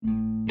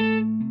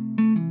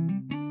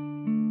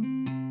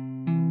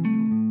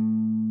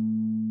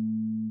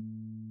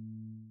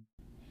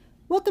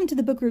Welcome to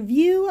the Book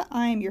Review.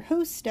 I'm your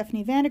host,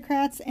 Stephanie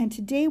Vandekratz, and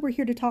today we're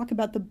here to talk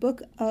about the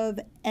Book of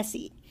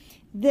Essie.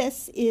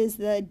 This is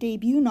the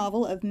debut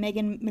novel of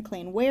Megan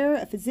McLean Ware,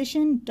 a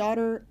physician,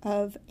 daughter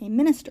of a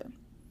minister.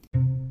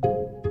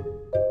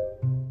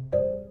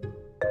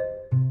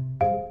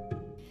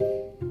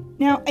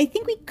 Now, I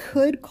think we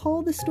could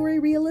call the story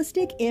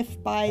realistic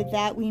if by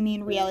that we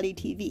mean reality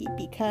TV,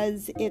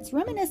 because it's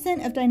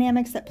reminiscent of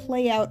dynamics that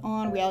play out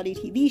on reality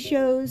TV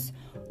shows,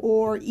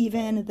 or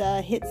even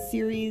the hit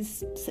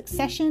series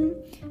Succession,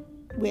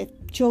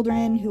 with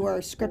children who are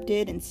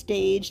scripted and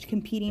staged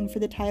competing for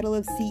the title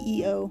of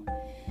CEO.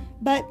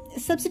 But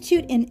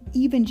substitute an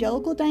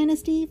evangelical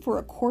dynasty for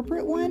a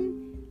corporate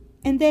one,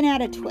 and then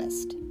add a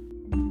twist.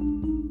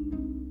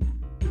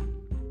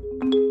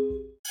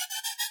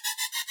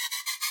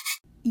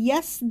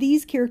 Yes,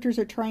 these characters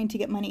are trying to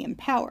get money and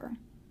power,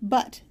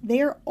 but they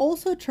are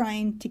also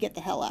trying to get the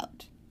hell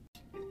out.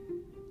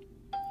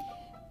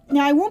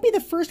 Now, I won't be the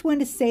first one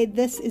to say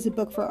this is a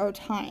book for our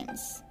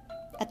times.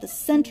 At the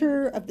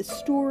center of the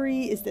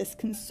story is this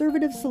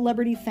conservative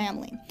celebrity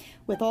family,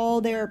 with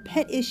all their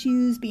pet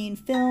issues being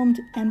filmed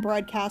and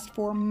broadcast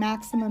for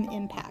maximum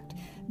impact.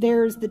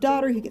 There's the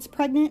daughter who gets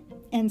pregnant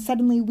and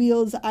suddenly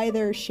wields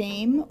either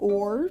shame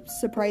or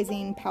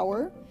surprising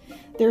power.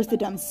 There's the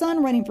dumb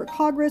son running for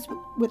Congress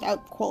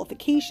without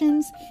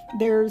qualifications.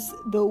 There's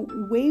the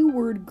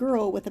wayward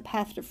girl with a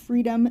path to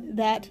freedom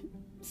that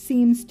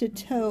seems to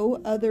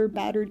tow other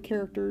battered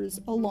characters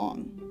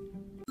along.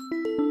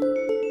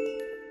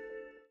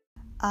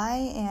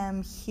 I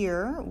am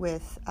here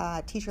with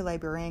teacher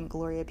librarian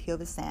Gloria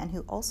Piovesan,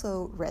 who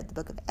also read the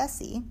Book of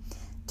Essie,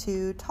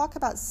 to talk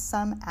about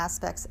some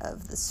aspects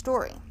of the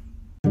story.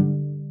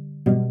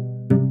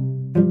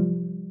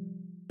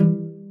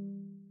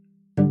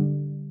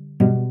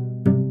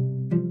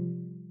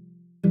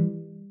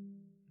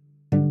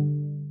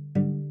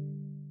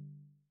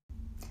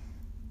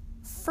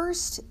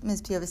 First,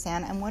 Ms.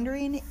 Piovesan, I'm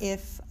wondering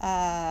if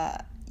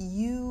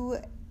you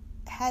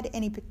had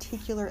any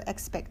particular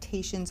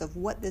expectations of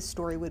what this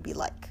story would be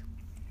like.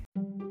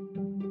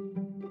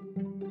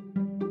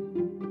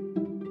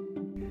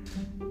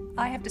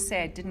 I have to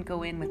say I didn't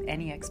go in with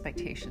any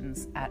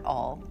expectations at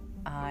all.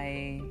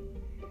 I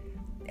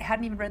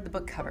hadn't even read the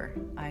book cover.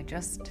 I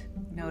just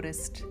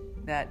noticed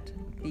that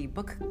the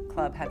book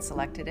club had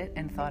selected it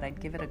and thought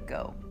I'd give it a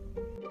go.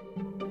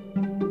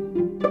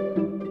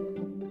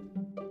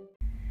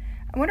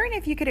 I'm wondering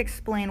if you could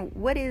explain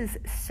what is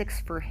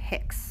Six for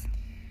Hicks?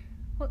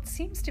 Well, it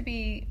seems to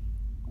be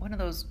one of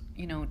those,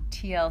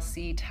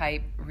 TLC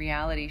type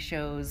reality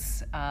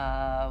shows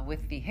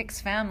with the Hicks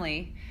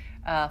family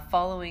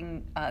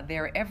following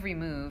their every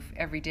move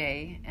every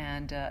day.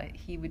 And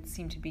he would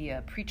seem to be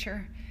a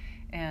preacher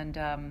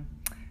and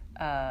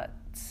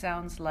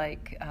sounds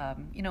like,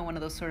 one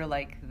of those sort of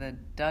like the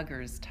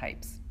Duggars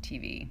types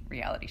TV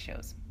reality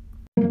shows.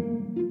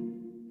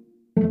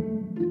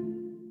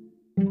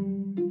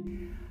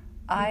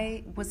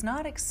 I was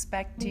not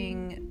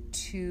expecting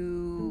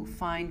to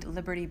find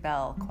Liberty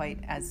Bell quite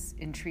as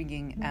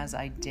intriguing as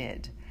I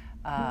did.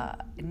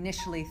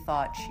 Initially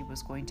thought she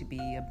was going to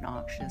be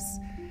obnoxious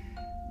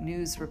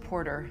news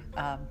reporter,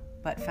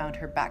 but found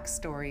her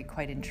backstory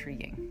quite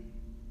intriguing.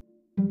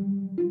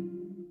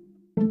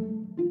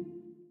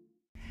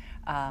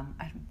 I'm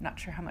not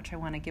sure how much I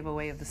want to give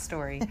away of the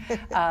story,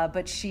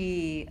 but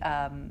she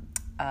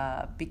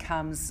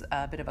becomes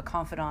a bit of a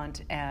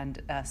confidant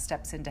and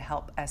steps in to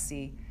help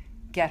Essie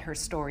get her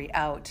story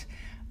out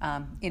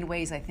in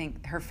ways I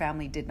think her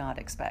family did not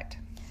expect.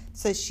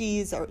 So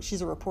she's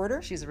a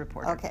reporter? She's a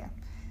reporter. Okay.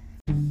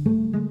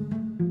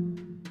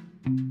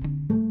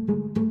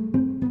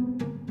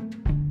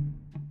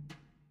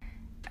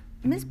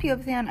 Ms.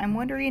 Piovesan, I'm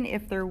wondering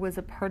if there was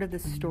a part of the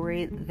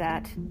story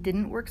that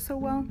didn't work so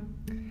well?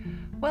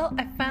 Well,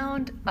 I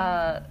found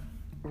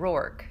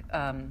Rourke,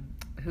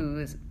 who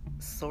is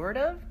sort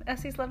of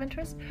Essie's love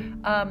interest.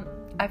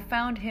 I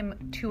found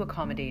him too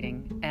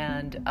accommodating,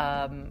 and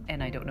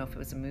I don't know if it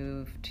was a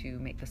move to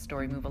make the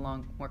story move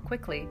along more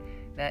quickly,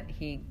 that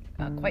he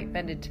quite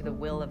bended to the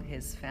will of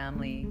his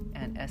family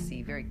and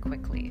Essie very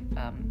quickly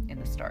in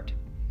the start.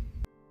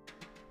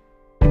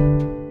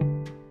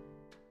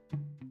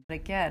 But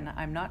again,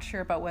 I'm not sure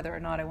about whether or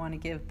not I want to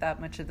give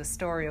that much of the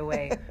story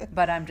away,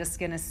 but I'm just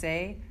going to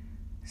say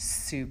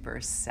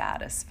super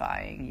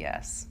satisfying,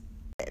 yes.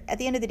 At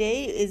the end of the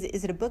day,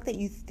 is it a book that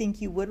you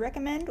think you would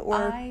recommend? Or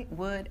I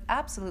would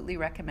absolutely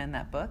recommend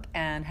that book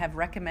and have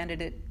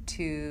recommended it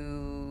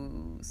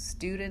to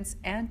students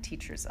and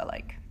teachers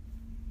alike.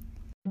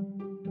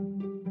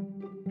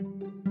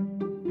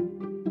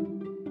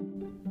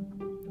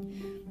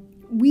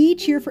 We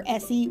cheer for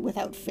Essie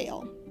without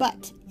fail,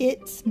 but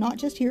it's not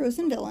just heroes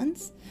and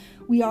villains.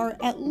 We are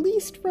at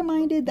least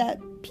reminded that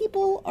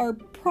people are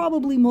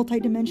probably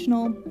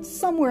multidimensional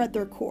somewhere at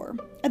their core.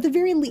 At the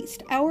very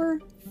least, our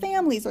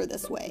families are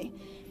this way,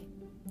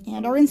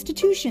 and our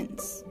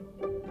institutions,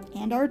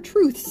 and our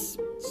truths.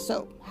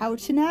 So, how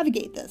to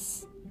navigate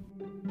this?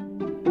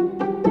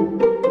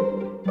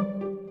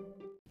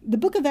 The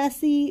Book of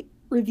Essie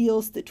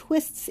reveals the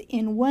twists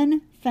in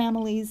one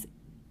family's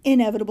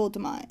inevitable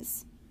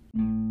demise.